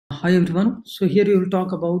Hi everyone. So here we will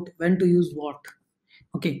talk about when to use what.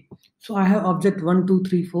 Okay. So I have object 1, 2,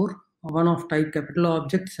 3, 4. One of type capital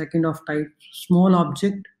object, second of type small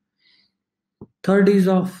object, third is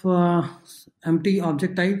of empty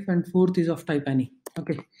object type, and fourth is of type any.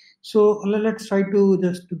 Okay. So let's try to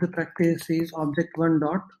just do the practice is object 1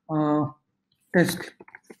 dot test.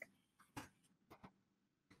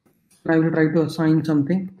 I will try to assign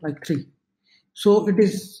something like 3. So it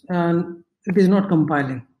is not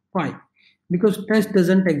compiling. Why? Because test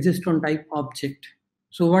doesn't exist on type object.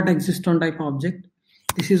 So what exists on type object?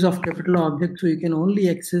 This is of capital object, so you can only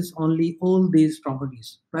access only all these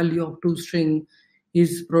properties. Value of toString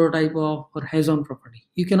is prototype of or has on property.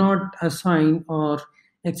 You cannot assign or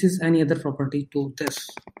access any other property to this.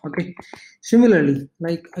 Okay. Similarly,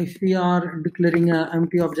 like if we are declaring an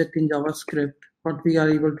empty object in JavaScript, what we are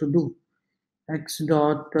able to do? X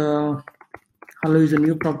dot hello is a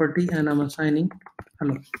new property, and I'm assigning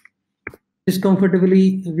hello. This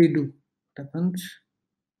comfortably we do. What happens?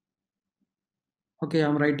 Okay,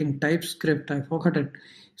 I'm writing TypeScript. I forgot it.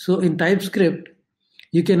 So in TypeScript,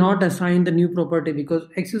 you cannot assign the new property because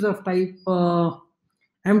X is of type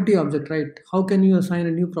empty object, right? How can you assign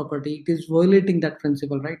a new property? It is violating that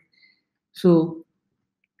principle, right? So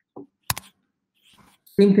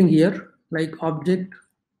same thing here, like object,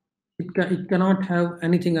 it cannot have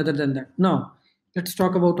anything other than that. Now let's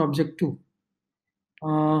talk about object 2.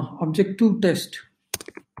 Object 2 test.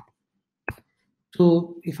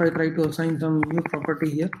 So if I try to assign some new property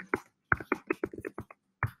here,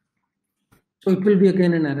 so it will be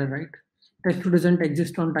again an error, right? Test 2 doesn't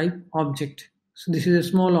exist on type object. So this is a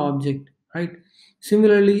small object, right?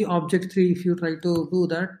 Similarly, object 3, if you try to do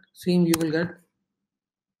that, same you will get.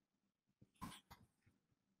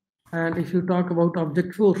 And if you talk about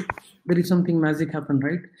object 4, there is something magic happen,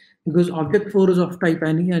 right? Because object 4 is of type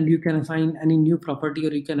any, and you can assign any new property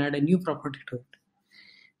or you can add a new property to it.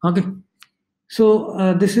 Okay.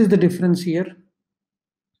 So this is the difference here.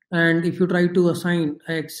 And if you try to assign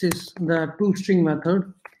access the toString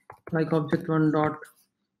method, like object 1 dot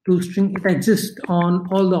toString, it exists on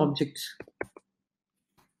all the objects.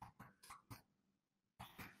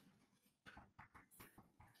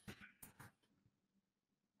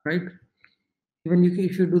 Right? Even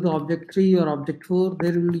if you do the object 3 or object 4,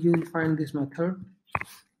 there you will find this method.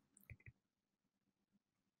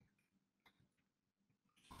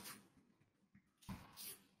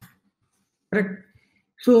 Correct.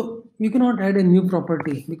 So you cannot add a new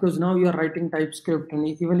property because now you are writing TypeScript, and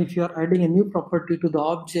even if you are adding a new property to the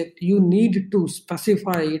object, you need to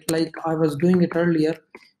specify it like I was doing it earlier.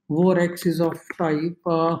 Var X is of type,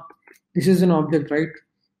 this is an object, right?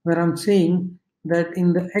 Where I'm saying that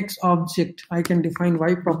in the X object, I can define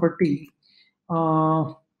Y property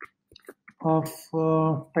of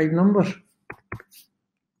type number.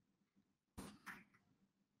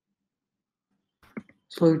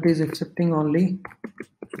 So it is accepting only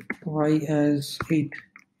Y as 8,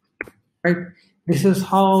 right? This is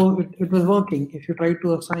how it was working. If you try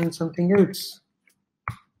to assign something else,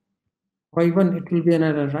 Y1, it will be an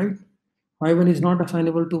error, right? Y1 is not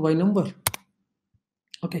assignable to Y number.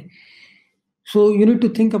 Okay. So you need to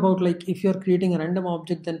think about, like, if you're creating a random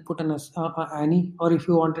object, then put an any, or if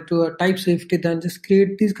you wanted to type safety, then just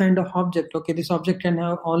create this kind of object. Okay, this object can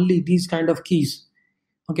have only these kind of keys.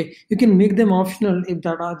 Okay, you can make them optional if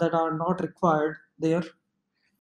that are not required there.